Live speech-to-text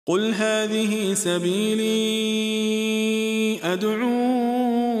قل هذه سبيلي أدعو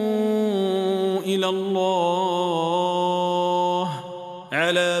إلى الله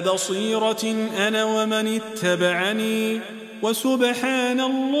على بصيرة أنا ومن اتبعني وسبحان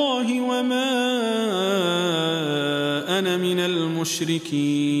الله وما أنا من المشركين.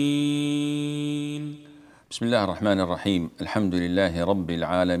 بسم الله الرحمن الرحيم. الحمد لله رب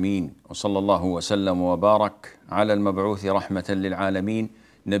العالمين، وصلى الله وسلم وبارك على المبعوث رحمة للعالمين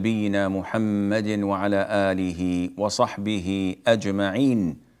نبينا محمد وعلى آله وصحبه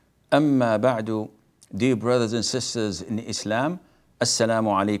أجمعين. أما بعد, dear brothers and sisters in Islam,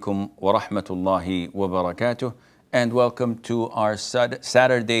 Assalamu alaikum wa rahmatullahi wa barakatuh, and welcome to our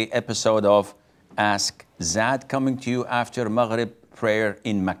Saturday episode of Ask Zad, coming to you after Maghrib prayer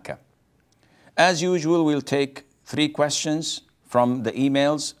in Mecca. As usual, we'll take 3 questions from the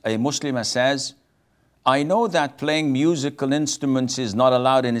emails. A Muslimah says, I know that playing musical instruments is not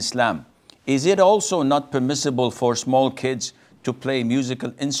allowed in Islam. Is it also not permissible for small kids to play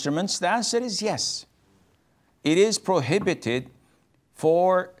musical instruments? The answer is yes. It is prohibited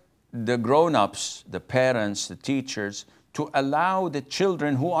for the grown-ups, the parents, the teachers, to allow the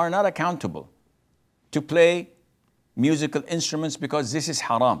children who are not accountable to play musical instruments, because this is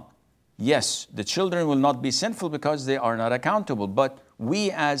haram. Yes, the children will not be sinful because they are not accountable, but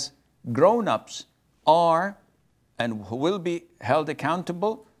we as grown-ups are and will be held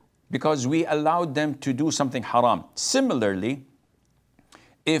accountable because we allowed them to do something haram. Similarly,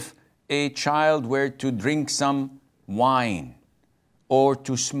 if a child were to drink some wine or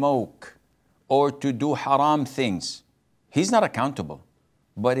to smoke or to do haram things, he's not accountable,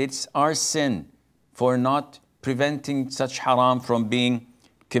 but it's our sin for not preventing such haram from being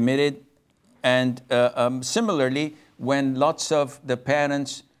committed. And similarly, when lots of the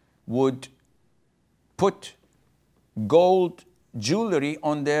parents would put gold jewelry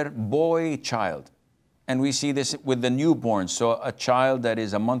on their boy child, and we see this with the newborn. So a child that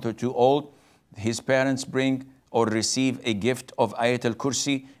is a month or 2 old, his parents bring or receive a gift of Ayatul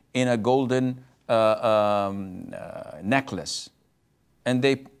Kursi in a golden necklace, and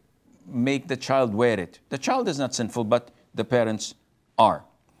they make the child wear it. The child is not sinful, but the parents are.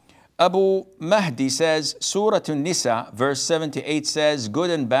 Abu Mahdi says, Surah An-Nisa verse 78 says,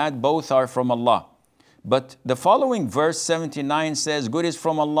 good and bad both are from Allah. But the following verse 79 says, good is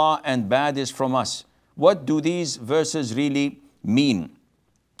from Allah and bad is from us. What do these verses really mean?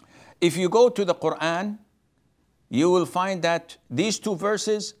 If you go to the Quran, you will find that these 2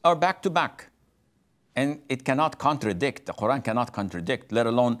 verses are back to back. And it cannot contradict. The Quran cannot contradict, let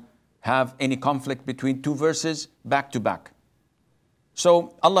alone have any conflict between 2 verses back to back.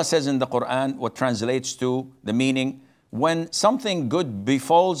 So Allah says in the Quran, what translates to the meaning, when something good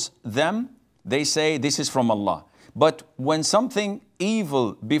befalls them, they say this is from Allah. But when something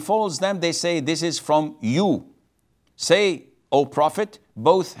evil befalls them, they say this is from you. Say, O Prophet,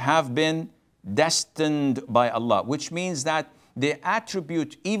 both have been destined by Allah, which means that they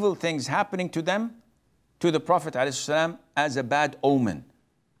attribute evil things happening to them, to the Prophet ﷺ, as a bad omen.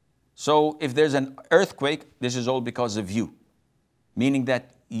 So if there's an earthquake, this is all because of you, meaning that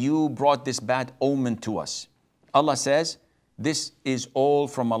you brought this bad omen to us. Allah says, this is all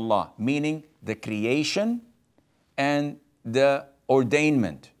from Allah, meaning the creation and the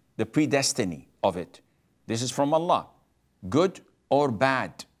ordainment, the predestiny of it. This is from Allah, good or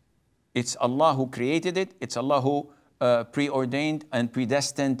bad. It's Allah who created it. It's Allah who preordained and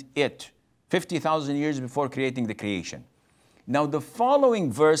predestined it 50,000 years before creating the creation. Now the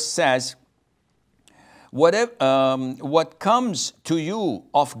following verse says, what comes to you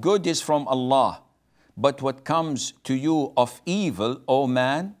of good is from Allah, but what comes to you of evil, O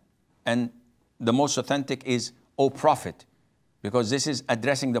man, and the most authentic is, O Prophet, because this is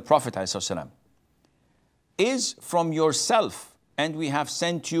addressing the Prophet ﷺ, is from yourself, and we have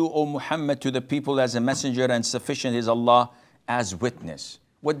sent you, O Muhammad, to the people as a messenger, and sufficient is Allah as witness.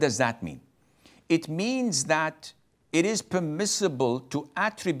 What does that mean? It means that it is permissible to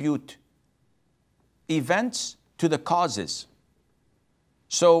attribute events to the causes.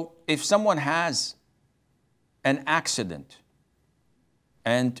 So if someone has an accident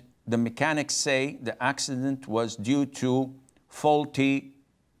and the mechanics say the accident was due to faulty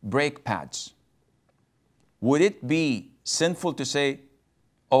brake pads, would it be sinful to say,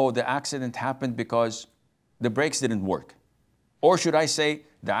 oh, the accident happened because the brakes didn't work? Or should I say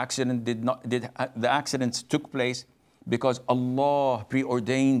the accident took place because Allah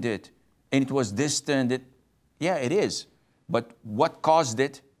preordained it and it was distant? Yeah, it is. But what caused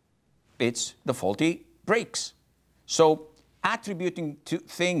it? It's the faulty brakes. So attributing to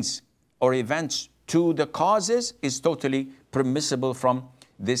things or events to the causes is totally permissible from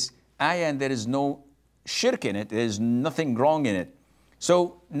this ayah and there is no shirk in it, there is nothing wrong in it.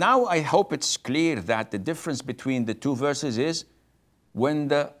 So now I hope it's clear that the difference between the two verses is when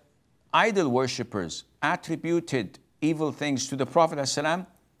the idol worshippers attributed evil things to the Prophet ﷺ,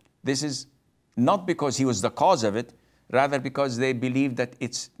 this is not because he was the cause of it, rather because they believe that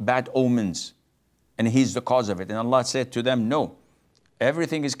it's bad omens and he's the cause of it. And Allah said to them, no,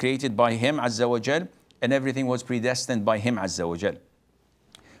 everything is created by him Azza wa Jal, and everything was predestined by him Azza wa Jal.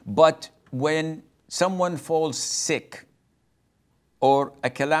 But when someone falls sick, or a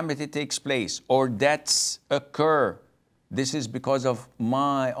calamity takes place, or deaths occur, this is because of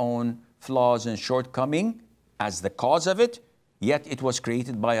my own flaws and shortcoming as the cause of it, yet it was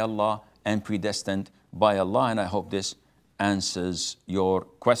created by Allah and predestined by Allah. And I hope this answers your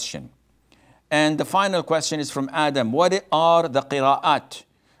question. And the final question is from Adam. What are the qira'at?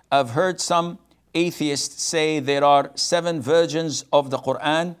 I've heard some atheists say there are 7 versions of the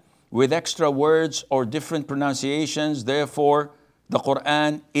Quran with extra words or different pronunciations, therefore the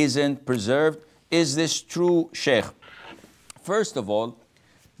Quran isn't preserved. Is this true, Sheikh? First of all,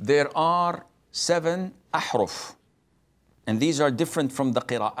 there are 7 ahruf, and these are different from the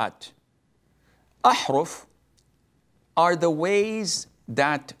qira'at. Ahruf are the ways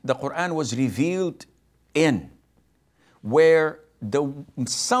that the Quran was revealed in, where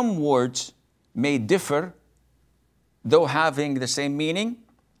some words may differ, though having the same meaning,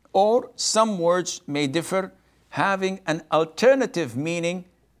 or some words may differ, having an alternative meaning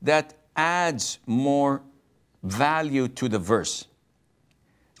that adds more value to the verse.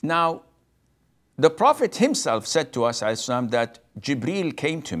 Now, the Prophet himself said to us, that Jibreel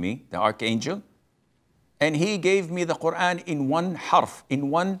came to me, the archangel, and he gave me the Quran in one harf,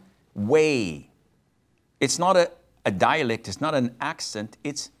 in one way. It's not a dialect, it's not an accent,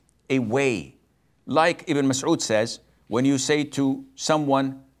 it's a way. Like Ibn Mas'ud says, when you say to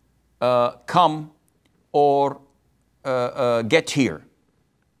someone, come, or get here.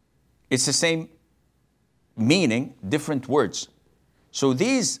 It's the same meaning, different words. So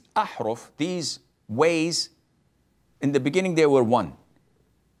these ahruf, these ways, in the beginning they were one.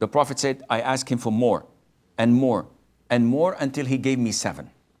 The Prophet said, I asked him for more and more and more until he gave me 7.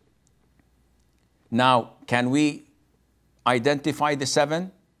 Now, can we identify the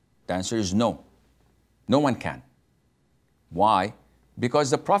 7? The answer is no. No one can. Why? Because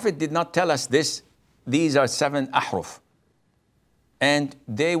the Prophet did not tell us this. These are 7 ahruf. And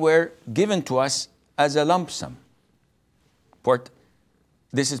they were given to us as a lump sum.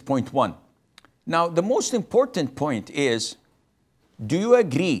 This is point 1. Now, the most important point is, do you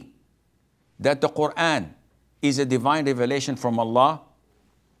agree that the Quran is a divine revelation from Allah?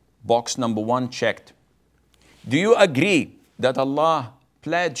 Box number 1 checked. Do you agree that Allah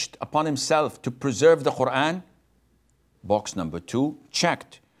pledged upon himself to preserve the Quran? Box number 2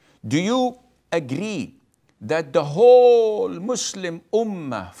 checked. Do you agree that the whole Muslim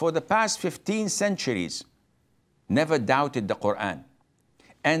ummah for the past 15 centuries never doubted the Quran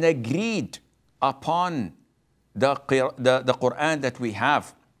and agreed upon the Quran that we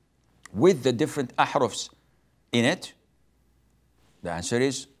have with the different ahrufs in it? The answer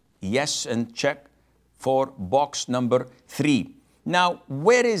is yes, and check for box number 3. Now,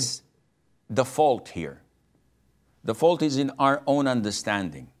 where is the fault here? The fault is in our own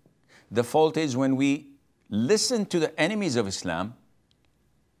understanding. The fault is when we listen to the enemies of Islam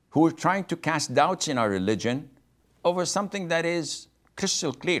who are trying to cast doubts in our religion over something that is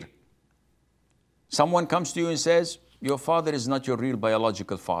crystal clear. Someone comes to you and says, your father is not your real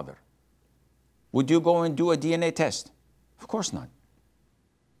biological father. Would you go and do a DNA test? Of course not.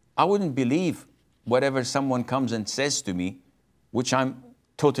 I wouldn't believe whatever someone comes and says to me, which I'm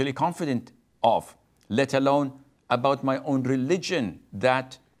totally confident of, let alone about my own religion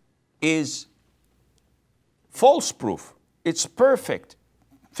that is false proof. It's perfect.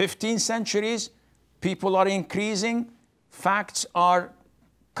 15 centuries, people are increasing, facts are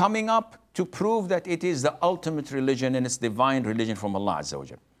coming up to prove that it is the ultimate religion and it's divine religion from Allah Azza wa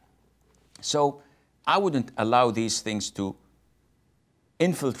Jal. So I wouldn't allow these things to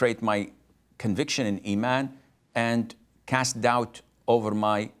infiltrate my conviction in Iman and cast doubt over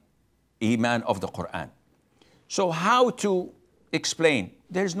my Iman of the Quran. So how to explain?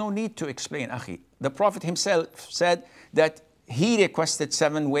 There's no need to explain, akhi. The Prophet himself said that he requested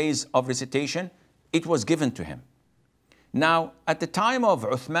 7 ways of recitation. It was given to him. Now, at the time of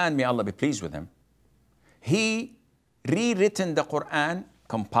Uthman, may Allah be pleased with him, he rewritten the Quran,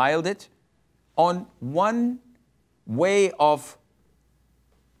 compiled it on one way of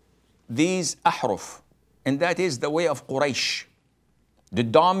these ahruf, and that is the way of Quraysh, the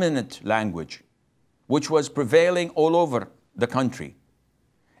dominant language, which was prevailing all over the country.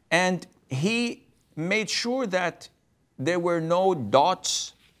 And he made sure that there were no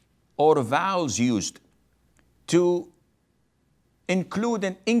dots or vowels used to include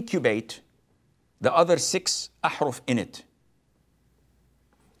and incubate the other 6 ahruf in it.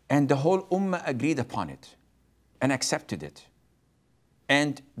 And the whole ummah agreed upon it and accepted it.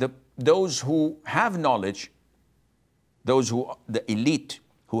 And those who have knowledge, the elite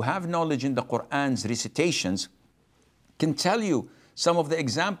who have knowledge in the Qur'an's recitations, can tell you some of the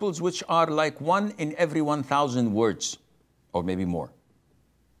examples which are like 1 in every 1,000 words, or maybe more.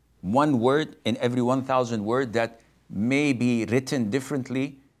 1 word in every 1,000 words that may be written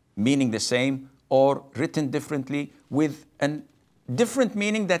differently, meaning the same, or written differently with a different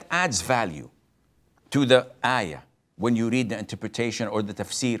meaning that adds value to the ayah when you read the interpretation or the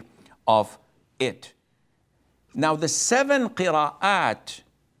tafsir of it. Now the 7 qira'at,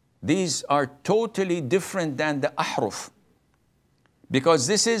 these are totally different than the ahruf, because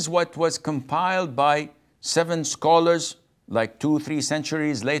this is what was compiled by 7 scholars like 2-3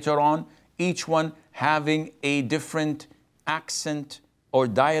 centuries later on, each one having a different accent or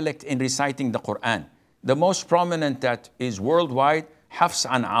dialect in reciting the Quran. The most prominent that is worldwide, Hafs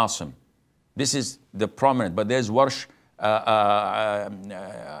an Asim. This is the prominent, but there's Warsh an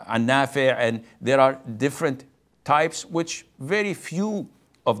Nafi', and there are different types which very few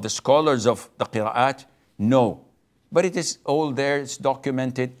of the scholars of the qira'at know. But it is all there, it's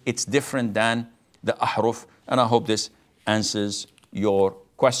documented, it's different than the ahruf, and I hope this answers your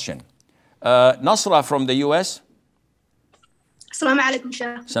question. Nasra from the US. Assalamu alaikum,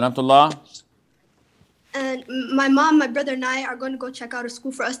 Sheikh. Salamullah. And my mom, my brother, and I are going to go check out a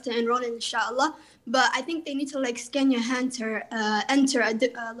school for us to enroll in, inshallah. But I think they need to like scan your hand to enter,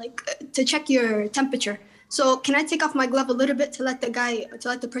 to check your temperature. So can I take off my glove a little bit to let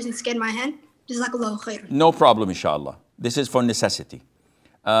the person scan my hand? Jazakallahu khair. No problem, inshallah. This is for necessity.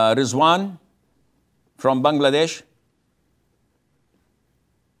 Rizwan from Bangladesh.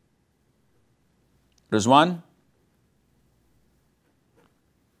 Rizwan.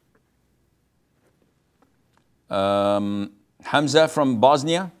 Hamza from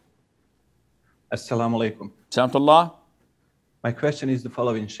Bosnia. Assalamu alaikum. Salamullah. My question is the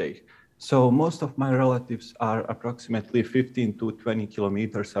following, Sheikh. So most of my relatives are approximately 15 to 20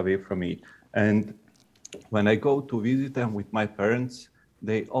 kilometers away from me. And when I go to visit them with my parents,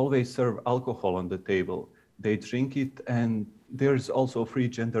 they always serve alcohol on the table. They drink it, and there's also free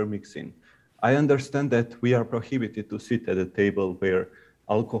gender mixing. I understand that we are prohibited to sit at a table where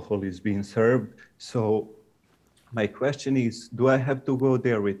alcohol is being served. So my question is, do I have to go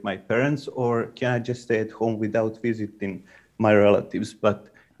there with my parents, or can I just stay at home without visiting my relatives? But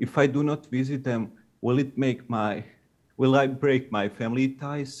if I do not visit them, will I break my family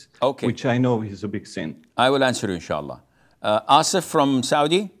ties? Okay. Which I know is a big sin. I will answer you, inshallah. Asif from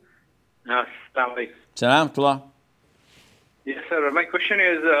Saudi. Assalamu alaikum. Salamullah. Yes, sir. My question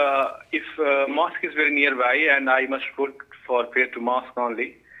is, if mosque is very nearby and I must go for prayer to mosque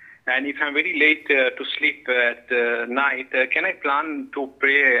only, and if I'm very late to sleep at night, can I plan to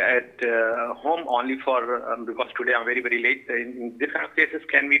pray at home only because today I'm very, very late? In different cases,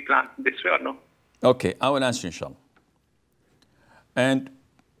 can we plan this way or no? Okay, I will answer, inshallah. And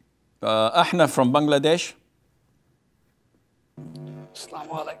Ahna from Bangladesh.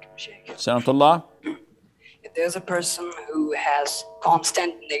 Assalamu alaikum, Sheikh. Salamullah. If there's a person who has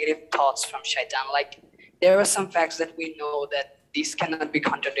constant negative thoughts from shaitan, like there are some facts that we know that these cannot be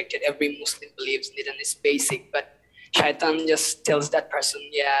contradicted. Every Muslim believes in it and it's basic, but shaitan just tells that person,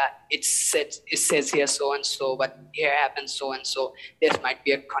 yeah, it says here so and so, but here happens so and so. There might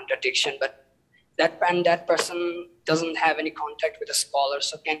be a contradiction, but that person doesn't have any contact with a scholar,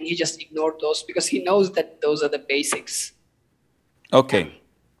 so can he just ignore those because he knows that those are the basics? Okay.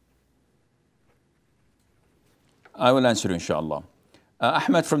 I will answer, inshallah.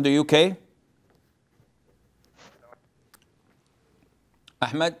 Ahmed from the UK.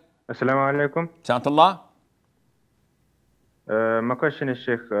 Ahmed. Assalamu alaikum. Salamullah. My question is,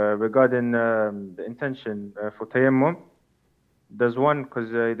 Sheikh, regarding the intention for tayammum. There's one, because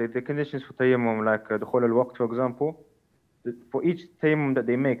the conditions for tayammum, like dukhul al-waqt, for example, for each tayammum that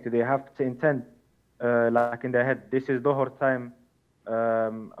they make, they have to intend, like in their head, this is dhuhr time,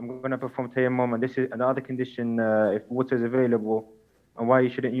 I'm going to perform tayammum, and this is another condition, if water is available, and why you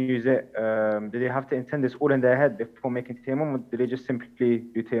shouldn't use it. Do they have to intend this all in their head before making tayammum, or do they just simply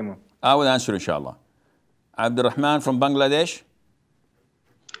do tayammum? I will answer, inshallah. Abdul Rahman from Bangladesh.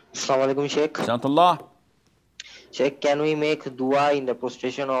 Assalamu alaikum, Sheikh. Salamullah. Sheikh, can we make dua in the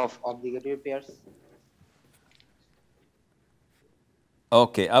prostration of obligatory prayers?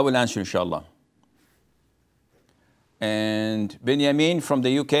 Okay, I will answer, inshallah. And Benjamin from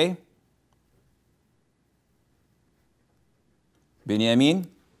the UK. Benjamin.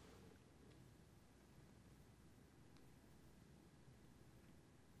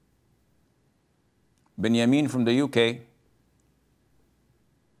 Benjamin from the UK.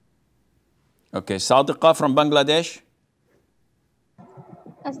 Okay, Sadiqa from Bangladesh.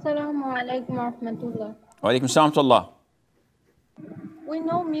 Assalamu alaikum wa rahmatullah. Wa alaikum salam wa rahmatullah. We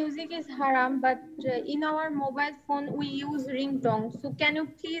know music is haram, but in our mobile phone we use ringtone. So can you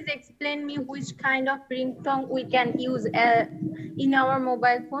please explain me which kind of ringtone we can use in our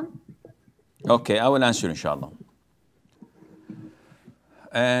mobile phone? Okay, I will answer inshallah.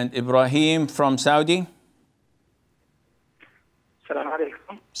 And Ibrahim from Saudi. Assalamu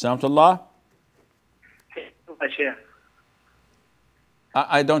alaikum. Salamullah.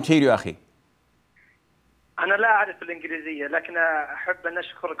 I don't hear you أخي. أنا لا أعرف الإنجليزية لكن أحب أن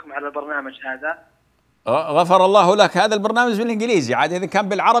أشكركم على البرنامج هذا. غفر الله لك، هذا البرنامج بالإنجليزي، عاد إذا كان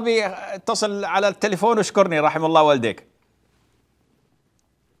بالعربي اتصل على التليفون واشكرني رحم الله والديك.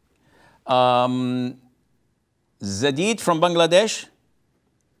 Jadid from Bangladesh.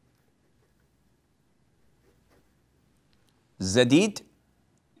 Jadid.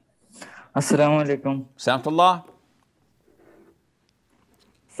 Assalamu alaikum. Salamullah.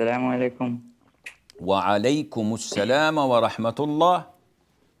 Assalamu alaikum. Wa alaykum assalam wa rahmatullah.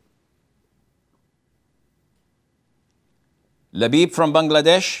 Labib from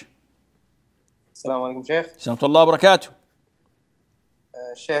Bangladesh. Assalamu alaikum, Sheikh. Salamullah wa barakatuh.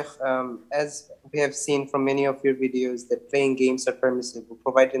 Sheikh, as we have seen from many of your videos that playing games are permissible,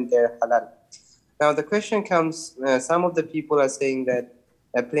 provided they're halal. Now the question comes, some of the people are saying that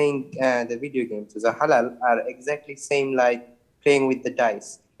playing the video games as a halal are exactly same like playing with the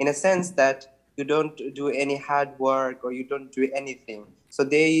dice, in a sense that you don't do any hard work or you don't do anything. So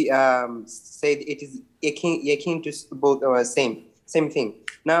they say it is akin to both same thing.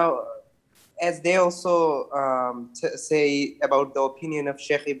 Now, as they also say about the opinion of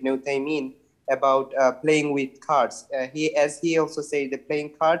Sheikh Ibn Uthaymeen about playing with cards, he also say that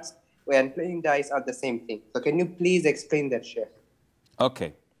playing cards and playing dice are the same thing. So can you please explain that, Sheikh?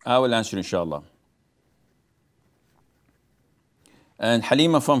 Okay, I will answer inshallah. And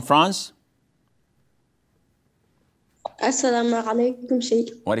Halima from France. Assalamu alaikum,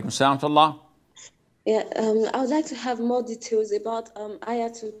 Sheikh. Wa alaikum salam wa rahmatullah. Yeah, I would like to have more details about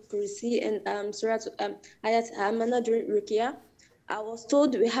Ayatul Kursi and Surah Ayat Amana during Ruqyah. I was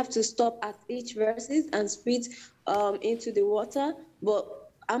told we have to stop at each verses and spit into the water, but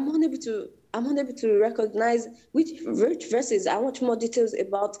I'm unable to recognize which verses. I want more details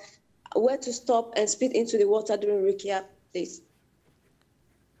about where to stop and spit into the water during Ruqyah, please.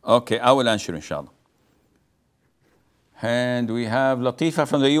 Okay, I will answer inshallah. And we have Latifa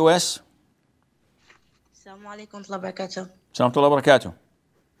from the US. Assalamu alaikum wa rahmatullahi wa barakatuh. Assalamu wa barakatuh.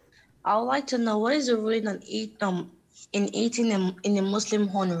 I would like to know what is the ruling on eating in a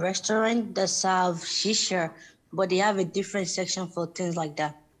Muslim-owned restaurant that serve shisha, but they have a different section for things like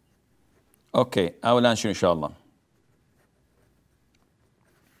that. Okay, I will answer inshallah.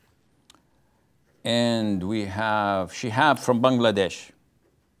 And we have Shihab from Bangladesh.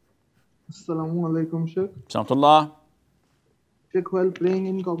 Assalamu alaikum, Sheikh. Assalamuallah. Sheikh, while praying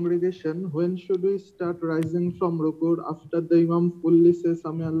in congregation, when should we start rising from rukur? After the Imam fully says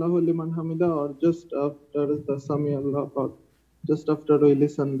Sami Allahu liman hamida, or just after the Sami Allah, or just after we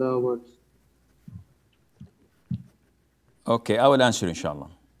listen the words? Okay, I will answer inshallah.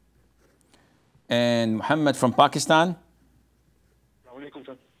 And Muhammad from Pakistan. Assalamu alaikum,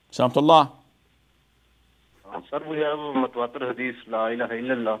 sir. Assalamuallah. Sir, we have Mutwatir Hadith, La ilaha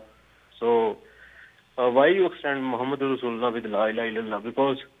illallah. So, why you extend Muhammad Rasulullah with La ilaha illallah?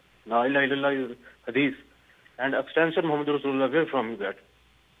 Because La ilaha illallah is Hadith. And extension Muhammad Rasulullah, where from you get?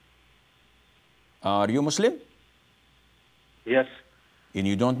 Are you Muslim? Yes. And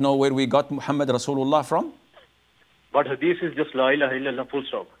you don't know where we got Muhammad Rasulullah from? But Hadith is just La ilaha illallah, full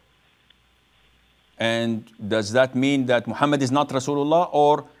stop. And does that mean that Muhammad is not Rasulullah,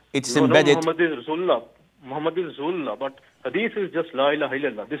 or it's embedded? No, Muhammad is Rasulullah. Muhammad is Rasulullah, but Hadith is just La ilaha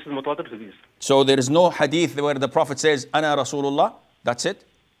illallah. This is Mutawatir Hadith. So there is no Hadith where the Prophet says, Ana Rasulullah? That's it?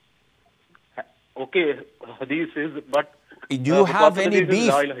 Okay, Hadith is, but... Do you have any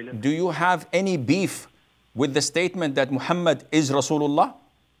beef? Do you have any beef with the statement that Muhammad is Rasulullah?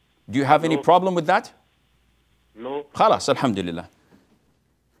 Do you have any problem with that? No. Khalas, alhamdulillah.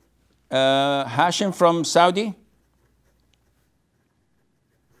 Hashim from Saudi.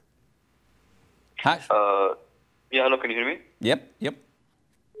 Yeah, hello, can you hear me? Yep.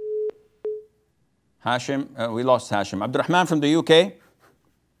 Hashim, we lost Hashim. Abdurrahman from the UK.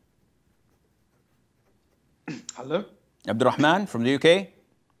 Hello. Abdurrahman from the UK.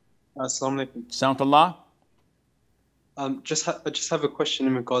 Assalamu alaikum. Salamullah. I just have a question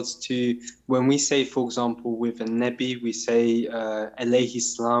in regards to when we say, for example, with a Nabi, we say alayhi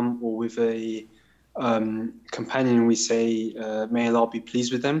salam, or with a companion, we say may Allah be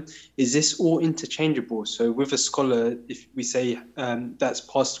pleased with them. Is this all interchangeable? So with a scholar, if we say that's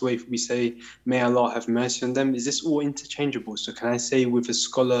passed away, we say may Allah have mercy on them. Is this all interchangeable? So can I say with a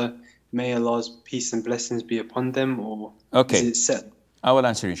scholar, may Allah's peace and blessings be upon them, or is it set? I will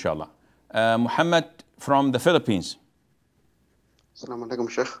answer inshallah. Muhammad from the Philippines. Assalamu alaikum,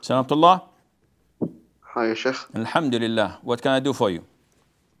 Sheikh. Salamullah. Hi, Sheikh. Alhamdulillah. What can I do for you?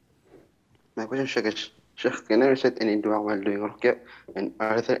 My question, Sheikh, is, Sheikh, can I recite any dua while doing ruqya? And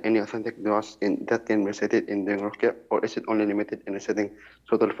are there any authentic duas that can be recited in doing ruqya? Or is it only limited in reciting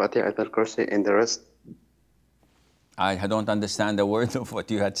Surah Al-Fatiha, al-Kursi, and the rest? I don't understand a word of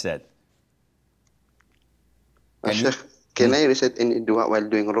what you had said. Sheikh, can I recite any dua while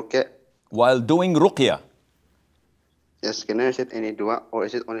doing ruqya? While doing ruqya? Yes, can I recite any dua, or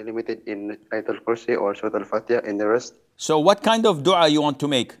is it only limited in Ayatul Kursi or Surah Al-Fatiha and the rest? So what kind of dua you want to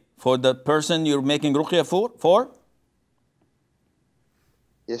make? For the person you're making ruqya for?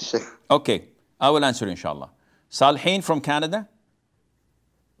 Yes, Sheikh. Okay, I will answer inshallah. Salihin from Canada.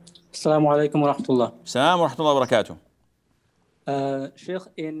 Assalamu alaikum wa rahmatullah. Assalamu wa rahmatullah wa barakatuh. Sheikh,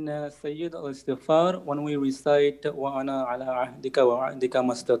 in Sayyid al-Istighfar, when we recite wa ana ala ahdika wa ahdika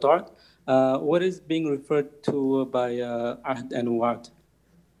mastata'at, what is being referred to by ahd and wa'd?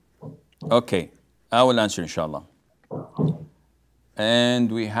 Okay, I will answer inshallah.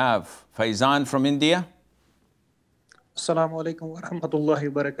 And we have Faizan from India. Assalamu alaikum wa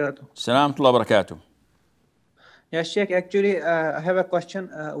rahmatullahi wa barakatuh. Assalamu alaikum wa barakatuh. Yeah, Sheikh, actually, I have a question.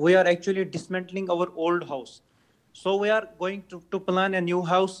 We are actually dismantling our old house. So we are going to plan a new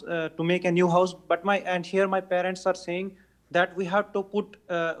house, to make a new house. But here my parents are saying that we have to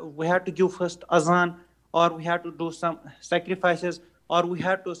give first azan, or we have to do some sacrifices, or we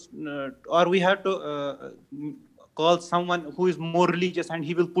have to call someone who is more religious and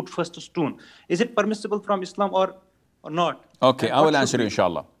he will put first a stone. Is it permissible from Islam or not? Okay, I will answer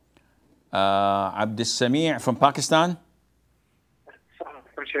inshallah. Abdul Sami' from Pakistan.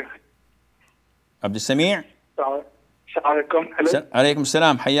 Abdul Sami'. Alaikum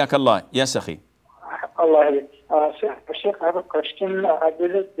salam. Hayyak Allah. Yes, akhi. Allah. Sheikh, I have a question.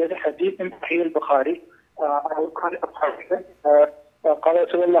 There's a hadith in Sahih al-Bukhari. I will call it a part. قال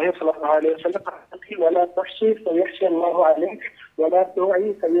رسول الله صلى الله عليه وسلم ولا تحشي فيحشي الله عليك ولا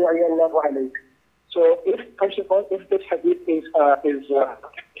توعي فيوعي الله عليك. So first of all, if this hadith is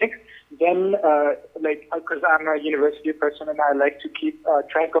then because I'm a university person and I like to keep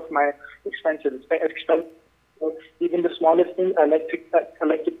track of my expenses. So even the smallest thing, I like to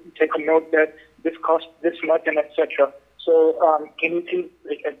take a note that this cost this much and etc. So can you please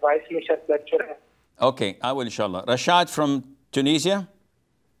advise me such lecture? Okay, I will inshallah. Rashad from Tunisia.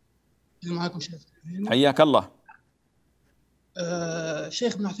 معكم شيخ. حياك الله.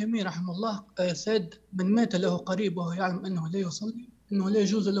 شيخ ابن عثيمين رحمه الله said من مات له قريب وهو يعلم أنه لا يصلي أنه لا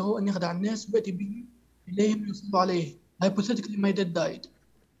يجوز له أن يخدع الناس ويأتي به إليهم يصلوا عليه. Hypothetically, my dad died.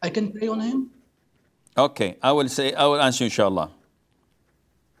 I can pray on him? Okay, I will answer inshallah.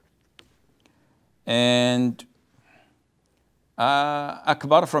 And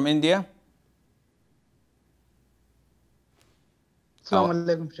Akbar from India. Assalamu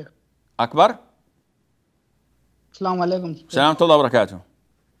alaikum, Sheikh. Akbar. Assalamu alaikum. Salamullah wa barakatuh.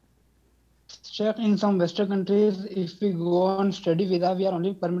 Sheikh, in some Western countries, if we go on study visa, we are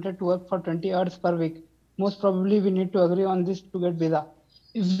only permitted to work for 20 hours per week. Most probably, we need to agree on this to get visa.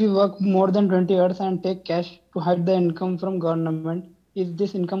 If we work more than 20 hours and take cash to hide the income from government, is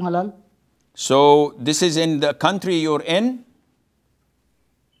this income halal? So this is in the country you're in?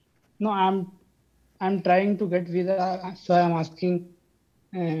 No, I'm trying to get visa, so I'm asking,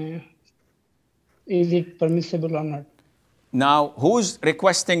 is it permissible or not? Now, who's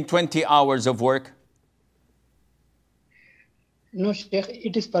requesting 20 hours of work? No, Sheikh,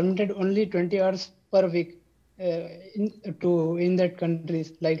 it is permitted only 20 hours per week in that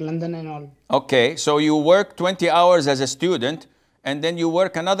countries like London and all. Okay, so you work 20 hours as a student, and then you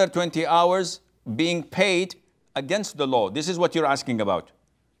work another 20 hours being paid against the law. This is what you're asking about.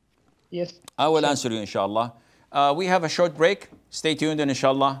 Yes. I will answer you, inshallah. We have a short break. Stay tuned, and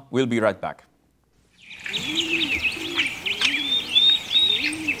inshallah, we'll be right back.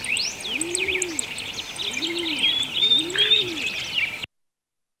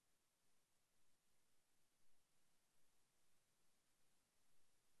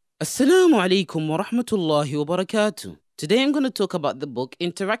 Assalamu alaikum wa rahmatullahi wa barakatuh. Today I'm going to talk about the book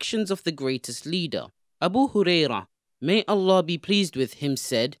Interactions of the Greatest Leader. Abu Hurairah, may Allah be pleased with him,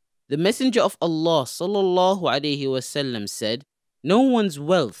 said, the Messenger of Allah sallallahu alaihi wasallam said, no one's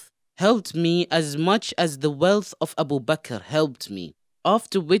wealth helped me as much as the wealth of Abu Bakr helped me.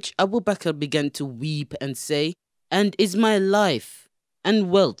 After which Abu Bakr began to weep and say, and is my life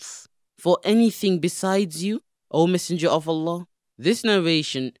and wealth for anything besides you, O Messenger of Allah? This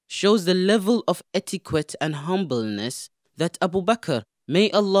narration shows the level of etiquette and humbleness that Abu Bakr,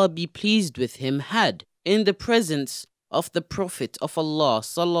 may Allah be pleased with him, had in the presence of the Prophet of Allah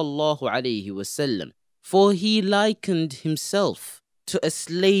sallallahu alaihi wasallam, for he likened himself to a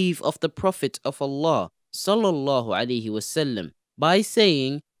slave of the Prophet of Allah sallallahu alaihi wasallam by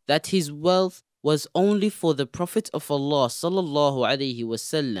saying that his wealth was only for the Prophet of Allah sallallahu alaihi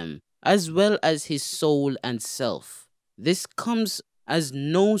wasallam, as well as his soul and self. This comes as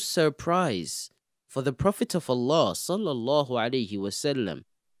no surprise, for the Prophet of Allah sallallahu alaihi wasallam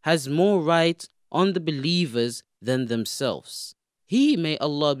has more right on the believers than themselves. He, may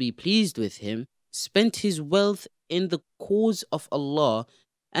Allah be pleased with him, spent his wealth in the cause of Allah,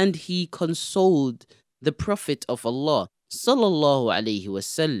 and he consoled the Prophet of Allah sallallahu alaihi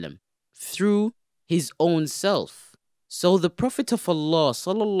wasallam through his own self. So the Prophet of Allah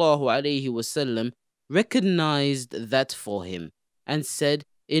sallallahu alaihi wasallam recognized that for him and said,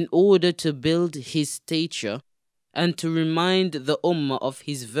 in order to build his stature and to remind the ummah of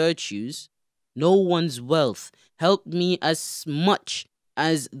his virtues, no one's wealth helped me as much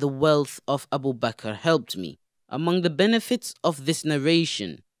as the wealth of Abu Bakr helped me. Among the benefits of this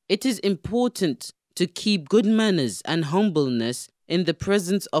narration, it is important to keep good manners and humbleness in the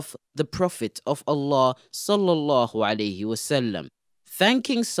presence of the Prophet of Allah sallallahu alaihi wasallam.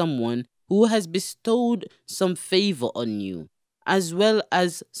 Thanking someone who has bestowed some favor on you, as well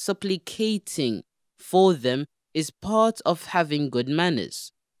as supplicating for them, is part of having good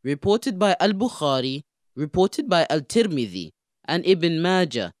manners. Reported by Al-Bukhari, reported by Al-Tirmidhi and Ibn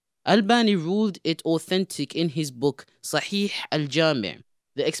Majah. Albani ruled it authentic in his book Sahih Al-Jami',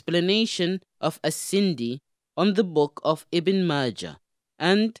 the explanation of As-Sindi on the book of Ibn Majah,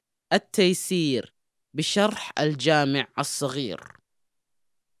 and At-Taysir بشرح الجامع الصغير.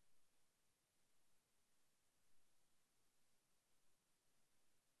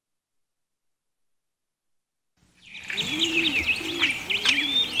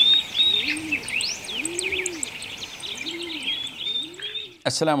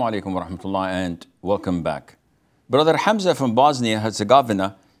 Assalamu alaikum wa rahmatullah and welcome back. Brother Hamza from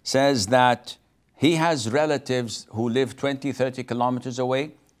Bosnia-Herzegovina says that he has relatives who live 20, 30 kilometers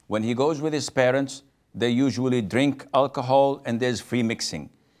away. When he goes with his parents, they usually drink alcohol and there's free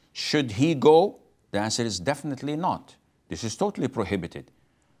mixing. Should he go? The answer is definitely not. This is totally prohibited.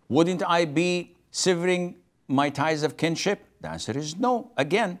 Wouldn't I be severing my ties of kinship? The answer is no.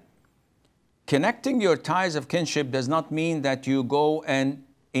 Again, connecting your ties of kinship does not mean that you go and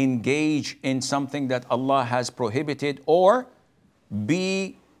engage in something that Allah has prohibited or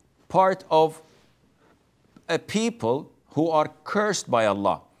be part of a people who are cursed by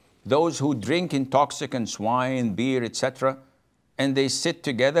Allah. Those who drink intoxicants, wine, beer, etc., and they sit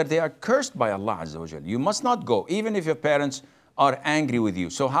together, they are cursed by Allah Azza wa Jal. You must not go, even if your parents are angry with you.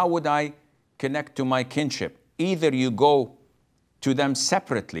 So how would I connect to my kinship? Either you go to them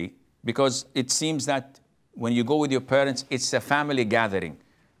separately, because it seems that when you go with your parents, it's a family gathering.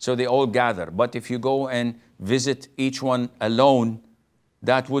 So they all gather. But if you go and visit each one alone,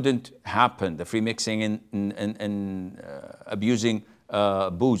 that wouldn't happen. The free mixing and abusing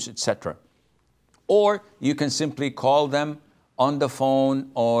booze, etc. Or you can simply call them on the phone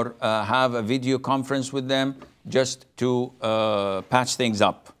or have a video conference with them just to patch things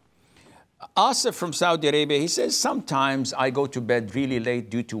up. Asif from Saudi Arabia, he says, sometimes I go to bed really late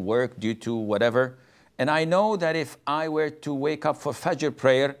due to work, due to whatever, and I know that if I were to wake up for Fajr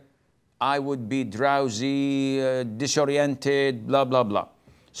prayer, I would be drowsy, disoriented, blah, blah, blah.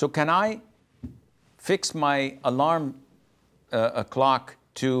 So can I fix my alarm clock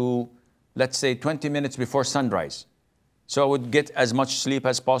to, let's say, 20 minutes before sunrise? So I would get as much sleep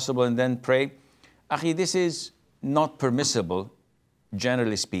as possible and then pray. Akhi, this is not permissible,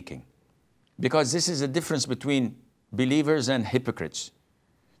 generally speaking. Because this is a difference between believers and hypocrites.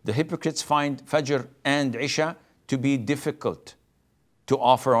 The hypocrites find Fajr and Isha to be difficult to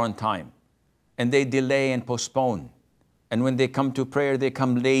offer on time. And they delay and postpone. And when they come to prayer, they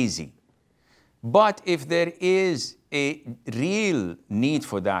come lazy. But if there is a real need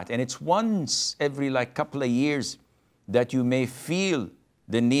for that, and it's once every couple of years that you may feel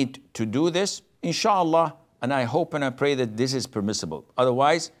the need to do this, inshallah, and I hope and I pray that this is permissible.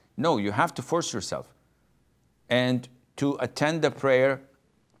 Otherwise, no, you have to force yourself. And to attend the prayer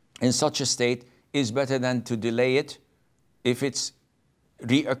in such a state is better than to delay it if it's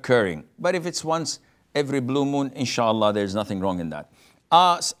reoccurring. But if it's once every blue moon, inshallah, there's nothing wrong in that.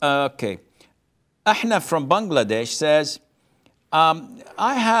 Okay. Ahnaf from Bangladesh says,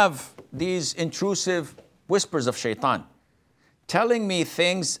 I have these intrusive whispers of shaitan telling me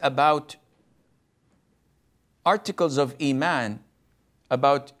things about articles of Iman,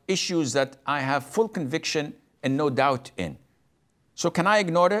 about issues that I have full conviction and no doubt in. So can I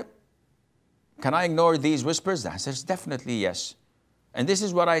ignore it? Can I ignore these whispers? The answer is definitely yes. And this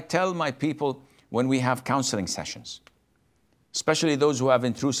is what I tell my people when we have counseling sessions, especially those who have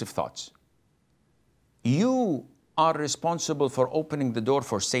intrusive thoughts. You are responsible for opening the door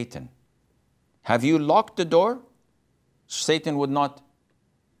for Satan. Have you locked the door? Satan would not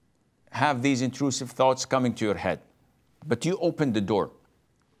have these intrusive thoughts coming to your head. But you opened the door.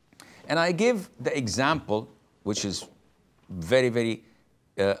 And I give the example, which is very, very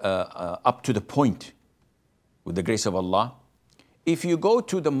up to the point, with the grace of Allah. If you go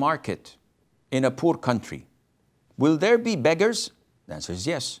to the market in a poor country, will there be beggars? The answer is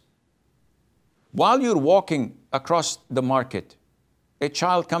yes. While you're walking across the market, a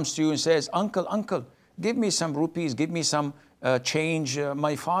child comes to you and says, Uncle, uncle, give me some rupees, give me some change.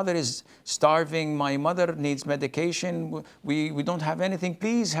 My father is starving. My mother needs medication. We don't have anything.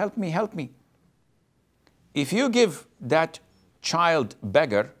 Please help me, help me. If you give that child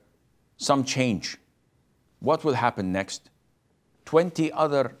beggar some change, what will happen next? 20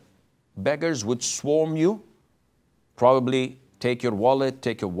 other beggars would swarm you, probably take your wallet,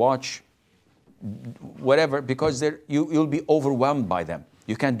 take your watch, whatever, because you'll be overwhelmed by them.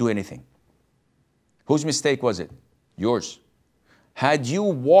 You can't do anything. Whose mistake was it? Yours. Had you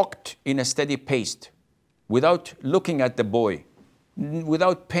walked in a steady pace, without looking at the boy,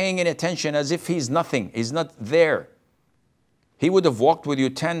 without paying any attention, as if he's nothing, he's not there, he would have walked with you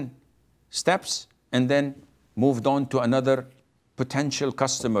 10 steps and then moved on to another potential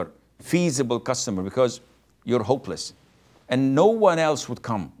customer, feasible customer, because you're hopeless. And no one else would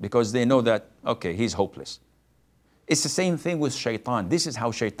come because they know that, okay, he's hopeless. It's the same thing with shaitan. This is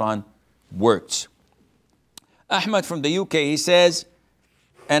how shaitan works. Ahmad from the UK, he says,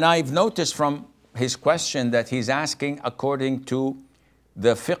 and I've noticed from his question that he's asking according to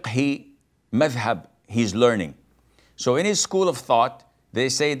the fiqhi madhab he's learning. So in his school of thought, they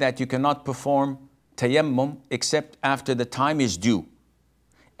say that you cannot perform tayammum except after the time is due.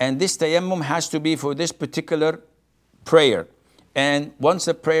 And this tayammum has to be for this particular prayer. And once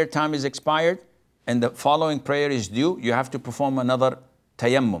the prayer time is expired and the following prayer is due, you have to perform another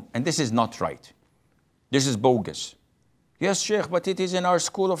tayammum. And this is not right. This is bogus. Yes, Sheikh, but it is in our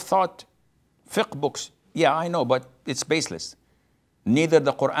school of thought, fiqh books. Yeah, I know, but it's baseless. Neither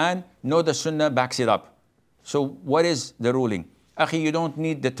the Quran nor the Sunnah backs it up. So what is the ruling? Akhi, you don't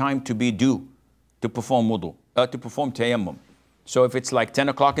need the time to be due to perform wudu, to perform tayammum. So if it's like 10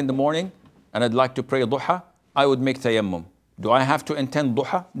 o'clock in the morning and I'd like to pray duha, I would make tayammum. Do I have to intend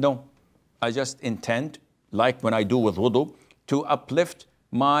duha? No. I just intend, like when I do with wudu, to uplift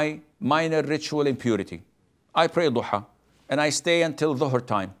my minor ritual impurity. I pray duha and I stay until dhuhr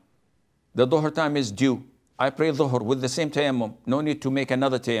time. The dhuhr time is due. I pray dhuhr with the same tayammum. No need to make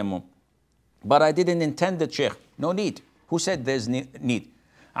another tayammum. But I didn't intend the sheikh. No need. Who said there's need?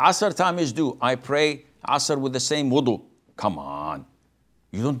 Asr time is due. I pray Asr with the same wudu. Come on.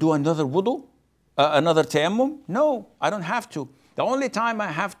 You don't do another wudu? Another tayammum? No, I don't have to. The only time I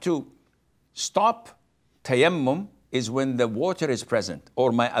have to stop tayammum is when the water is present,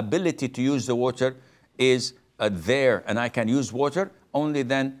 or my ability to use the water is there and I can use water. Only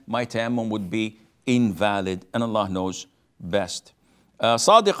then my tayammum would be invalid, and Allah knows best.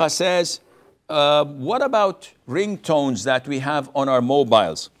 Sadiqa says, what about ringtones that we have on our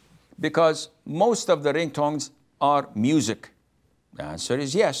mobiles? Because most of the ringtones are music. The answer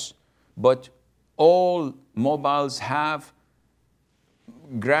is yes, but all mobiles have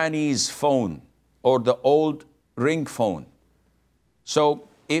granny's phone or the old ring phone. So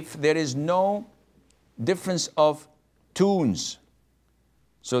if there is no difference of tunes,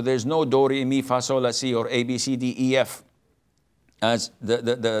 so there's no do, re, mi, fa, sol, la, si, or A, B, C, D, E, F as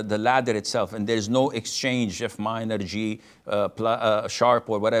the ladder itself, and there's no exchange, F minor, G, sharp,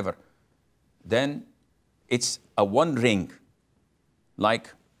 or whatever, then it's a one ring,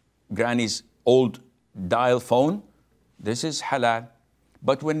 like granny's old dial phone. This is halal.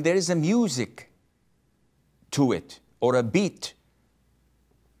 But when there is a music to it or a beat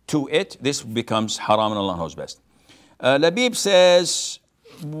to it, this becomes haram, and Allah knows best. Labib says,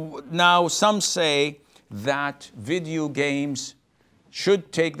 now some say that video games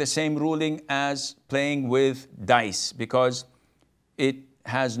should take the same ruling as playing with dice because it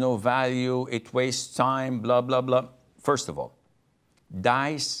has no value, it wastes time, blah, blah, blah. First of all,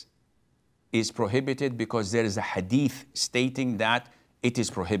 dice is prohibited because there is a hadith stating that it is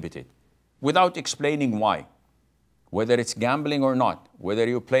prohibited, without explaining why. Whether it's gambling or not, whether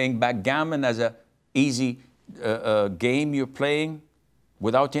you're playing backgammon as a easy game you're playing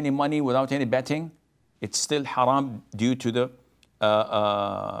without any money, without any betting, it's still haram due to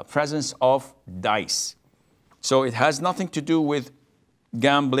the presence of dice. So it has nothing to do with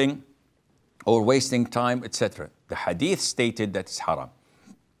gambling or wasting time, etc. The hadith stated that it's haram.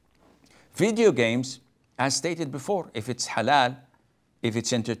 Video games, as stated before, if it's halal, if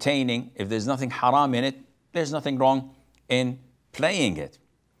it's entertaining, if there's nothing haram in it, there's nothing wrong in playing it.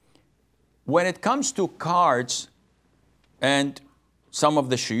 When it comes to cards, and some of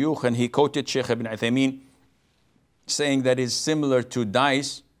the shuyukh, and he quoted Shaykh Ibn Uthaymeen saying that is similar to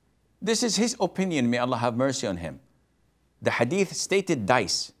dice, this is his opinion, may Allah have mercy on him. The hadith stated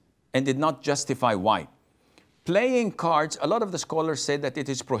dice and did not justify why. Playing cards, a lot of the scholars say that it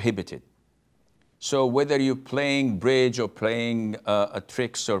is prohibited. So whether you're playing bridge or playing a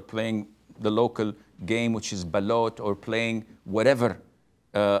tricks or playing the local game which is balot or playing whatever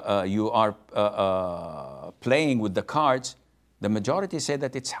you are playing with the cards, the majority say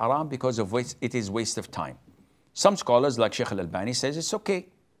that it's haram because of it is waste of time. Some scholars like Shaykh Al-Albani says it's okay,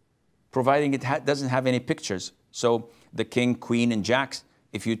 providing it doesn't have any pictures. So the king, queen and jacks,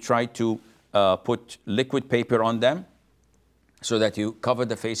 if you try to put liquid paper on them so that you cover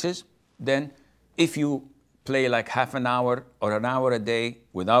the faces, then if you play like half an hour or an hour a day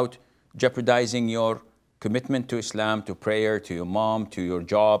without jeopardizing your commitment to Islam, to prayer, to your mom, to your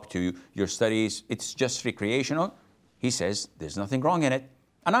job, to your studies, it's just recreational, he says there's nothing wrong in it.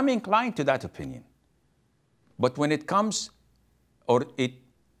 And I'm inclined to that opinion. But when it comes, or it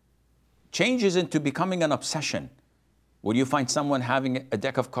changes into becoming an obsession, where you find someone having a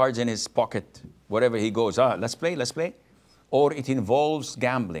deck of cards in his pocket, wherever he goes, let's play, or it involves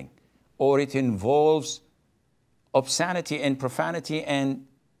gambling, or it involves obscenity and profanity and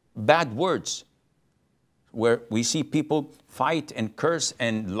bad words, where we see people fight and curse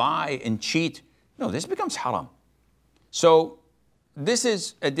and lie and cheat. No, this becomes haram. So this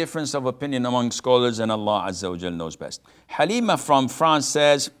is a difference of opinion among scholars, and Allah Azza wa Jal knows best. Halima from France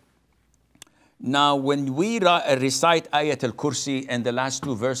says, now when we recite Ayat al-Kursi and the last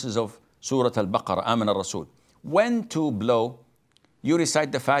two verses of Surah Al-Baqarah, Amin al-Rasul, when to blow, you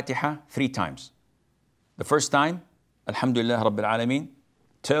recite the Fatiha 3 times. The first time, Alhamdulillah Rabbil Alameen,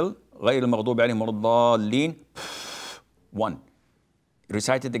 till غير المغضوب عليهم ولا الضالين, 1.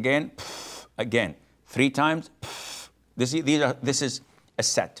 Recite it again, 3 times. This is a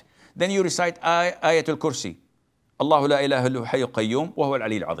set. Then you recite Ayat al-Kursi, Allahu la ilaha illa huwa qayyum wa huwa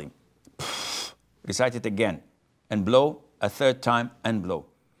al-ali al-azim. Recite it again and blow a 3rd time and blow.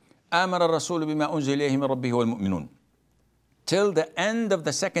 آمن الرسول بما أنزل إليه من ربه والمؤمنون, till the end of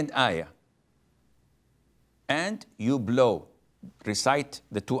the 2nd ayah, and you blow. Recite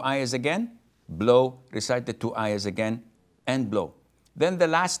the 2 ayahs again, blow, recite the 2 ayahs again, and blow. Then the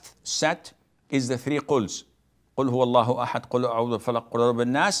last set is the 3 quls. قل هو الله أحد قل أعوذ بالفلق قل رب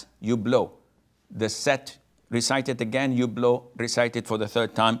الناس, you blow. The set, recite it again, you blow, recite it for the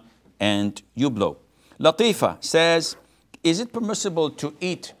 3rd time, and you blow. Latifa says, is it permissible to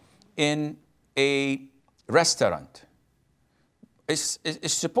eat in a restaurant? It's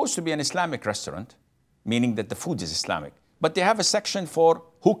supposed to be an Islamic restaurant, meaning that the food is Islamic. But they have a section for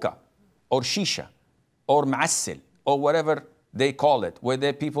hookah or shisha or ma'assil or whatever they call it, where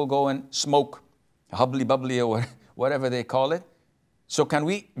the people go and smoke hubbly bubbly or whatever they call it. So can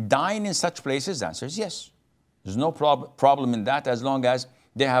we dine in such places? The answer is yes. There's no problem in that, as long as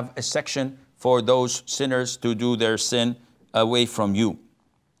they have a section for those sinners to do their sin away from you.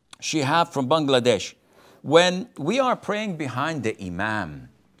 Shihab from Bangladesh, when we are praying behind the imam,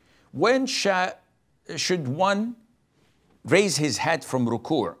 when should one raise his head from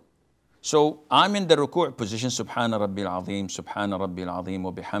ruku'? So I'm in the ruku' position, Subhana Rabbil Azim, Subhana Rabbil Azim,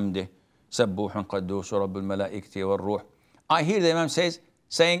 wa bihamdih, Sabbuhun Qaddus, Rabbul Malaikati wal Ruh. I hear the imam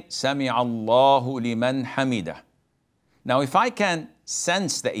saying, Sami Allahu liman hamidah. Now if I can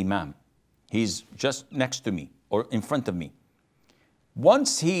sense the imam, he's just next to me or in front of me.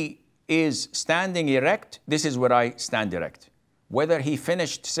 Once he is standing erect, this is where I stand erect, whether he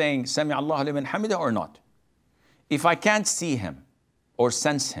finished saying Sami Allahu liman hamidah or not. If I can't see him or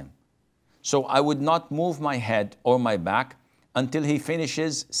sense him, so I would not move my head or my back until he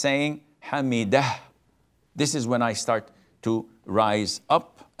finishes saying Hamidah. This is when I start to rise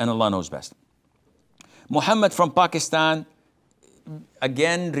up, and Allah knows best. Muhammad from Pakistan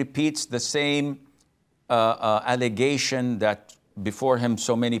again repeats the same allegation that before him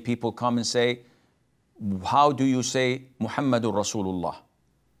so many people come and say, how do you say Muhammadur Rasulullah?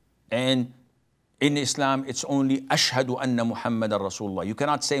 And in Islam, it's only Ashhadu anna Muhammadan Rasulullah. You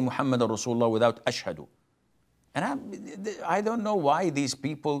cannot say Muhammadan Rasulullah without Ashhadu. And I don't know why these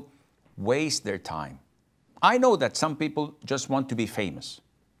people waste their time. I know that some people just want to be famous,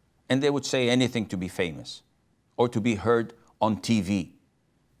 and they would say anything to be famous or to be heard on TV.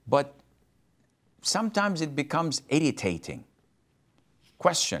 But sometimes it becomes irritating.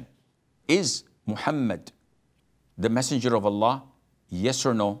 Question, is Muhammad the messenger of Allah? Yes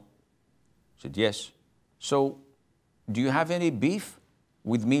or no? I said yes. So do you have any beef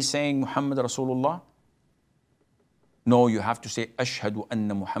with me saying Muhammad Rasulullah? No, you have to say Ashhadu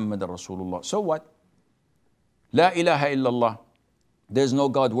anna Muhammad Rasulullah. So what? La ilaha illallah. There's no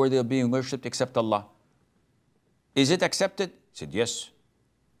God worthy of being worshipped except Allah. Is it accepted? I said yes.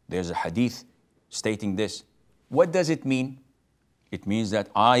 There's a hadith stating this. What does it mean? It means that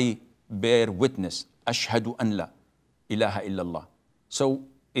I bear witness, ashhadu an la ilaha illallah. So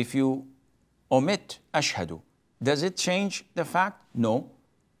if you omit ashhadu, does it change the fact? No.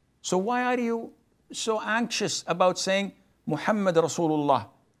 So why are you so anxious about saying Muhammad Rasulullah?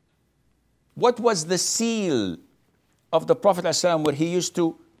 What was the seal of the Prophet ﷺ where he used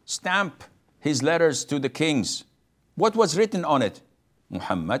to stamp his letters to the kings? What was written on it?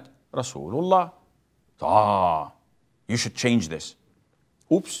 Muhammad Rasulullah. You should change this.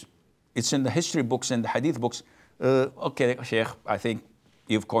 Oops, it's in the history books and the hadith books. Okay, Sheikh, I think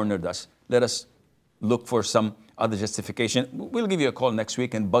you've cornered us. Let us look for some other justification. We'll give you a call next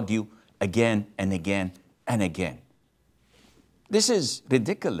week and bug you again and again and again. This is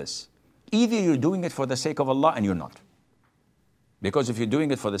ridiculous. Either you're doing it for the sake of Allah and you're not. Because if you're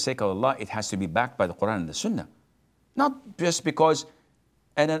doing it for the sake of Allah, it has to be backed by the Quran and the Sunnah. Not just because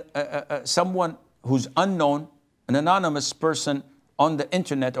someone who's unknown, an anonymous person on the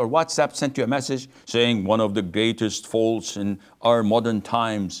internet or WhatsApp sent you a message saying one of the greatest faults in our modern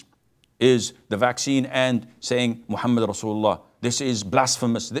times is the vaccine and saying Muhammad Rasulullah. This is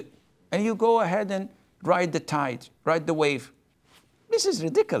blasphemous. And you go ahead and ride the tide, ride the wave. This is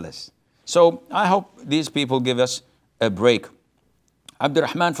ridiculous. So I hope these people give us a break.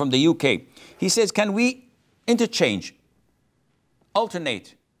 Abdurrahman from the UK, he says, can we interchange,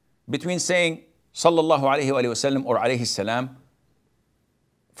 alternate between saying Sallallahu Alaihi Wasallam or Alayhi Salam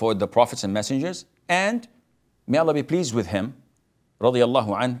for the prophets and messengers, and may Allah be pleased with him,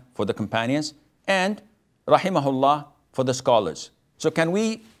 radiyallahu anh, for the companions, and rahimahullah for the scholars. So can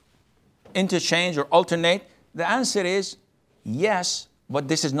we interchange or alternate? The answer is yes, but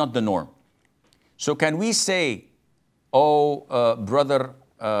this is not the norm. So can we say, brother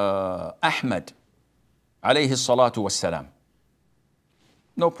Ahmed, alayhi salatu wassalam?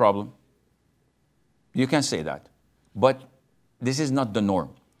 No problem. You can say that. But this is not the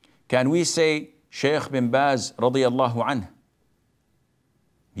norm. Can we say Sheikh bin Baz radiyallahu anh?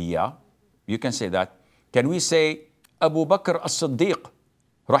 Yeah, you can say that. Can we say Abu Bakr as-Siddiq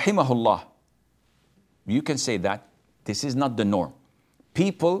rahimahullah? You can say that. This is not the norm.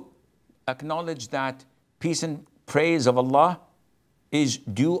 People acknowledge that peace and praise of Allah is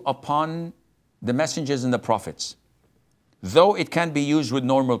due upon the messengers and the prophets. Though it can be used with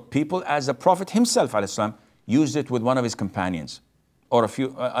normal people, as the Prophet himself ﷺ used it with one of his companions, or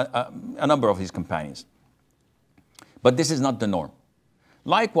a number of his companions. But this is not the norm.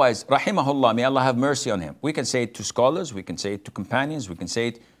 Likewise, rahimahullah, may Allah have mercy on him. We can say it to scholars, we can say it to companions, we can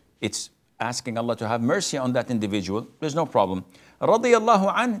say it's asking Allah to have mercy on that individual. There's no problem.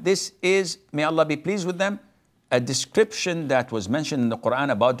 Radiyallahu an, this is, may Allah be pleased with them, a description that was mentioned in the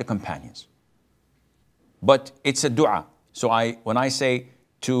Quran about the companions. But it's a dua. So when I say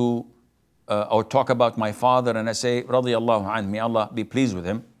to, or talk about my father and I say, radiyallahu an, may Allah be pleased with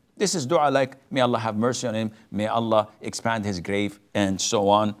him, this is dua like, may Allah have mercy on him, may Allah expand his grave, and so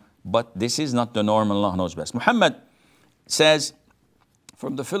on. But this is not the norm, Allah knows best. Muhammad says,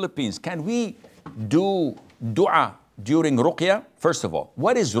 from the Philippines, can we do dua during ruqya? First of all,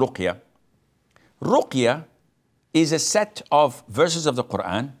 what is ruqya? Ruqya is a set of verses of the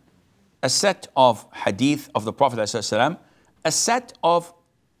Quran, a set of hadith of the Prophet ﷺ, a set of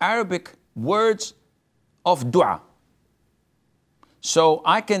Arabic words of dua. So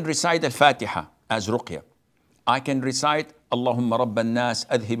I can recite al-Fatiha as ruqya. I can recite Allahumma rabban nas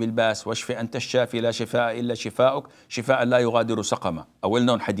adhib al-bas washfi anta ash-shafi la shifaa illa shifaa'uk shifaa la yughadiru saqama, a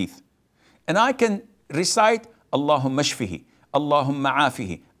well-known hadith. And I can recite Allahumma shfihi, Allahumma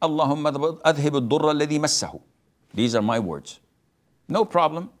afihi, Allahumma adhib ad-durra alladhi massahu. These are my words. No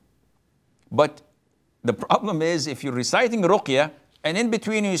problem. But the problem is if you're reciting ruqya and in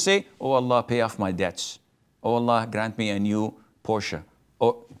between you say, oh Allah, pay off my debts. Oh Allah, grant me a new Portia.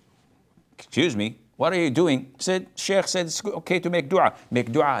 Oh, excuse me, what are you doing? Said, Sheikh said it's okay to make dua.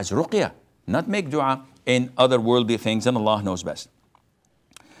 Make dua as ruqya, not make dua in other worldly things, and Allah knows best.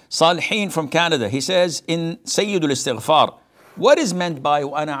 Salihin from Canada, he says in Sayyidul Istighfar, what is meant by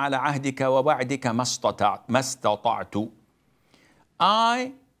وَأَنَا عَلَى عَهْدِكَ وَوَعْدِكَ مَا اسْتَطَعْتُ?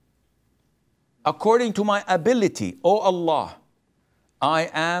 I, according to my ability, O Allah, I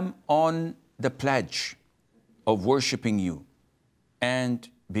am on the pledge of worshiping you and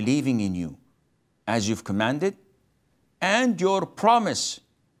believing in you as you've commanded, and your promise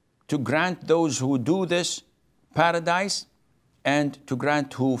to grant those who do this paradise, and to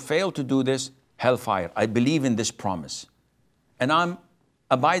grant who fail to do this hellfire. I believe in this promise. And I'm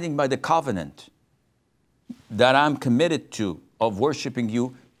abiding by the covenant that I'm committed to of worshiping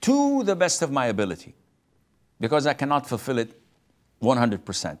you to the best of my ability, because I cannot fulfill it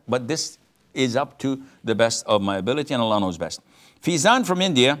 100%. But this is up to the best of my ability, and Allah knows best. Fizan from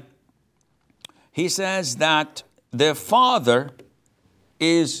India, he says that their father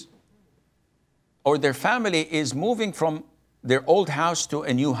is, or their family is moving from their old house to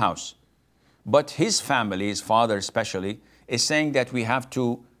a new house. But his family, his father especially, is saying that we have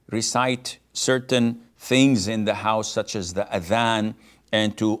to recite certain things in the house, such as the adhan,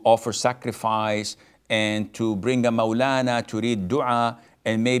 and to offer sacrifice, and to bring a maulana to read dua,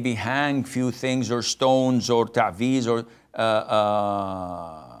 and maybe hang few things or stones or ta'viz or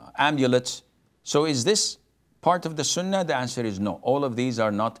amulets. So is this part of the sunnah? The answer is no. All of these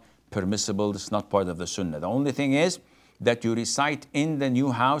are not permissible. It's not part of the sunnah. The only thing is that you recite in the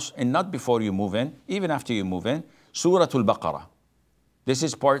new house, and not before you move in, even after you move in, Suratul Baqarah. This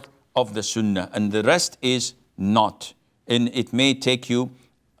is part of the sunnah, and the rest is not. And it may take you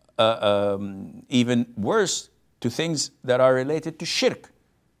even worse to things that are related to shirk.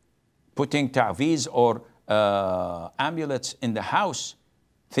 Putting ta'viz or amulets in the house,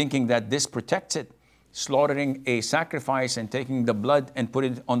 thinking that this protects it. Slaughtering a sacrifice and taking the blood and put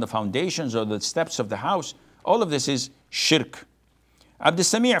it on the foundations or the steps of the house. All of this is shirk. Abdul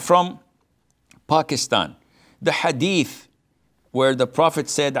Sami' from Pakistan. The hadith where the Prophet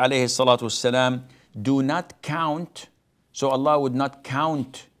said, alayhi salatu wasalam, do not count, so Allah would not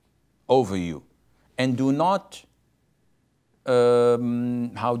count over you. And do not,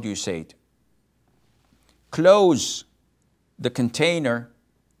 how do you say it? Close the container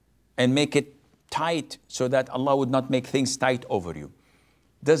and make it tight so that Allah would not make things tight over you.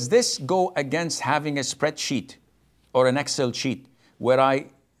 Does this go against having a spreadsheet or an Excel sheet where I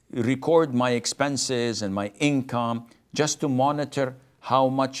record my expenses and my income just to monitor how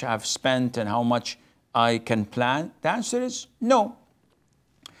much I've spent and how much I can plan? The answer is no.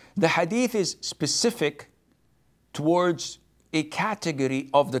 The hadith is specific towards a category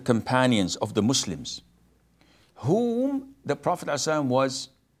of the companions of the Muslims whom the Prophet ﷺ was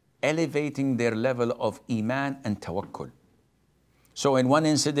elevating their level of iman and tawakkul. So in one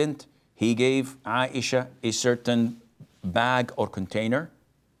incident, he gave Aisha a certain bag or container.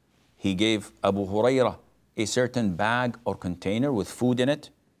 He gave Abu Hurairah a certain bag or container with food in it.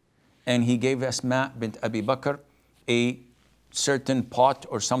 And he gave Asma bint Abi Bakr a certain pot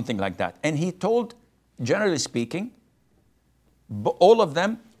or something like that. And he told, generally speaking, all of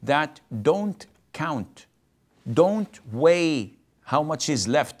them that don't count, don't weigh how much is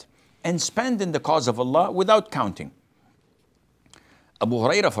left, and spend in the cause of Allah without counting. Abu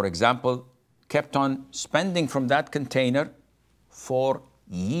Hurairah, for example, kept on spending from that container for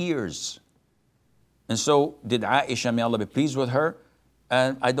years. And so did Aisha, may Allah be pleased with her.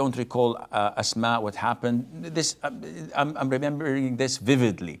 And I don't recall Asma what happened. This I'm remembering this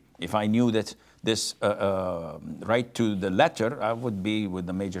vividly. If I knew that this right to the letter, I would be with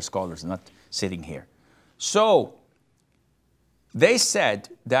the major scholars, not sitting here. So they said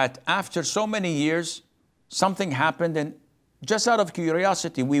that after so many years, something happened, and just out of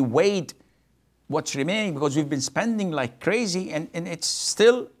curiosity, we weighed what's remaining because we've been spending like crazy, and it's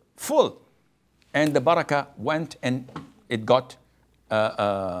still full. And the barakah went and it got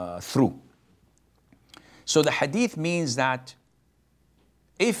through. So the hadith means that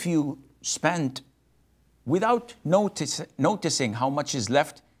if you spend without noticing how much is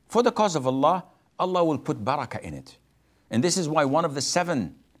left for the cause of Allah, Allah will put barakah in it. And this is why one of the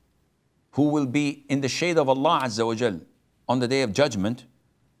 7 who will be in the shade of Allah Azza wa Jal on the Day of Judgment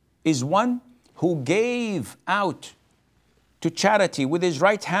is one who gave out to charity with his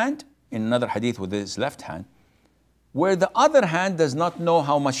right hand, in another hadith with his left hand, where the other hand does not know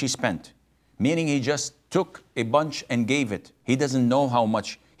how much he spent. Meaning he just took a bunch and gave it. He doesn't know how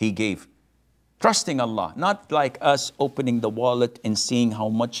much he gave. Trusting Allah, not like us opening the wallet and seeing how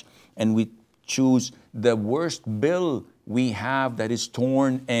much, and we choose the worst bill we have that is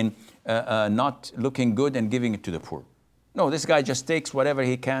torn and not looking good and giving it to the poor. No, this guy just takes whatever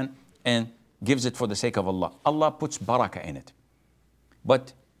he can and gives it for the sake of Allah. Allah puts barakah in it.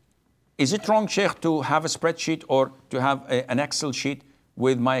 But is it wrong, Sheikh, to have a spreadsheet or to have an Excel sheet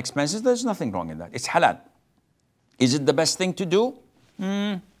with my expenses? There's nothing wrong in that. It's halal. Is it the best thing to do?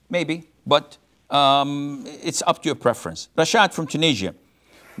 Maybe, but it's up to your preference. Rashad from Tunisia.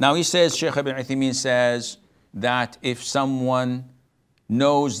 Now he says, Sheikh Ibn Uthaymeen says that if someone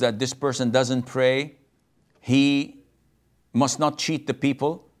knows that this person doesn't pray, he must not cheat the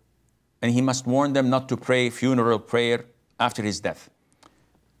people and he must warn them not to pray funeral prayer after his death.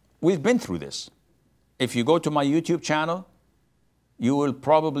 We've been through this. If you go to my YouTube channel, you will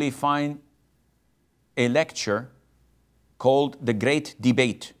probably find a lecture called The Great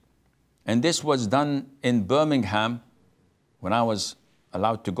Debate. And this was done in Birmingham when I was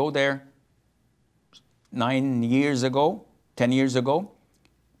allowed to go there 9 years ago, 10 years ago.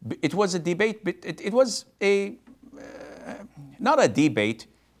 It was a debate, but it was not a debate,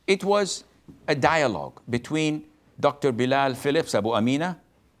 it was a dialogue between Dr. Bilal Phillips, Abu Amina,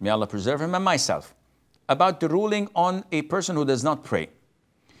 may Allah preserve him, and myself, about the ruling on a person who does not pray.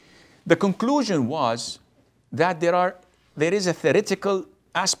 The conclusion was that there is a theoretical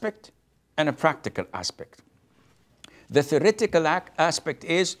aspect and a practical aspect. The theoretical aspect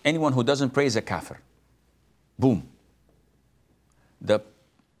is anyone who doesn't pray is a kafir. Boom. The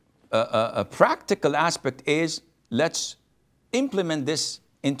a practical aspect is let's implement this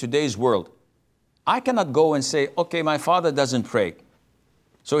in today's world. I cannot go and say, okay, my father doesn't pray,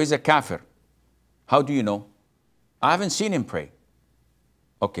 so he's a kafir. How do you know? I haven't seen him pray.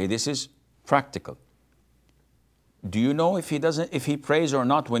 Okay, this is practical. Do you know if he prays or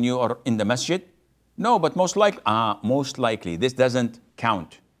not when you are in the masjid? No, but most likely this doesn't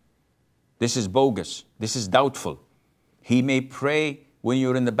count. This is bogus. This is doubtful. He may pray when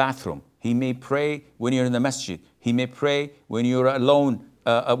you're in the bathroom. He may pray when you're in the masjid. He may pray when you're alone,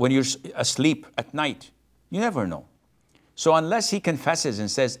 when you're asleep at night. You never know. So unless he confesses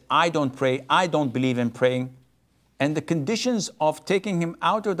and says, I don't pray, I don't believe in praying, and the conditions of taking him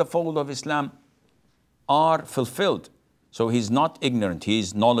out of the fold of Islam are fulfilled. So he's not ignorant, he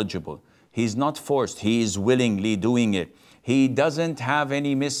is knowledgeable. He's not forced, he is willingly doing it. He doesn't have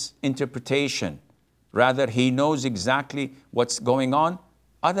any misinterpretation. Rather, he knows exactly what's going on.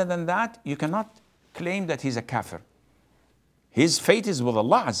 Other than that, you cannot claim that he's a kafir. His fate is with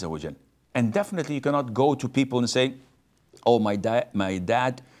Allah Azza wa Jal. And definitely you cannot go to people and say, oh, my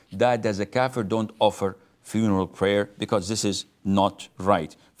dad died as a kafir, don't offer funeral prayer, because this is not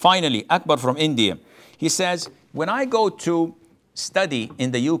right. Finally, Akbar from India. He says, when I go to study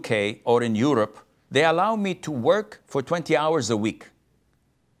in the UK or in Europe, they allow me to work for 20 hours a week,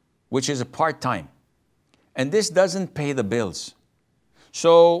 which is a part-time. And this doesn't pay the bills.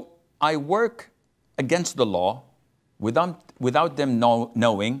 So I work against the law without them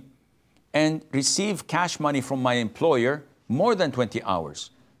knowing, and receive cash money from my employer more than 20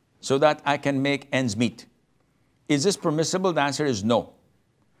 hours so that I can make ends meet. Is this permissible? The answer is no.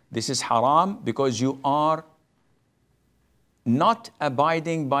 This is haram because you are not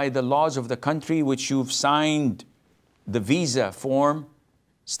abiding by the laws of the country which you've signed the visa form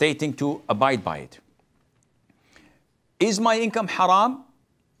stating to abide by it. Is my income haram?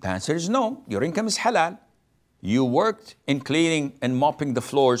 The answer is no. Your income is halal. You worked in cleaning and mopping the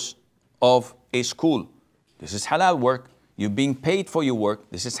floors of a school. This is halal work. You're being paid for your work.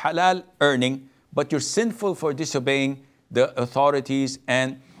 This is halal earning, but you're sinful for disobeying the authorities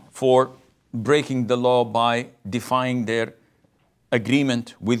and for breaking the law by defying their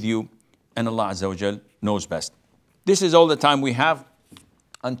agreement with you, and Allah Azza wa Jal knows best. This is all the time we have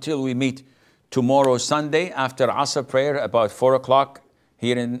until we meet tomorrow Sunday after Asr prayer about 4 o'clock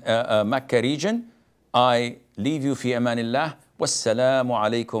here in Mecca region. I leave you في أمان الله والسلام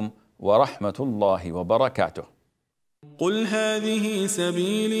عليكم ورحمة الله وبركاته. قل هذه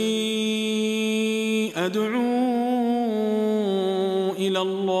سبيلي أدعو إلى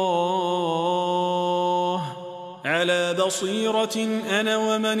الله على بصيرة أنا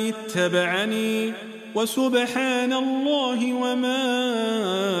ومن اتبعني وسبحان الله وما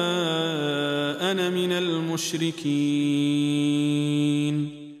أنا من المشركين.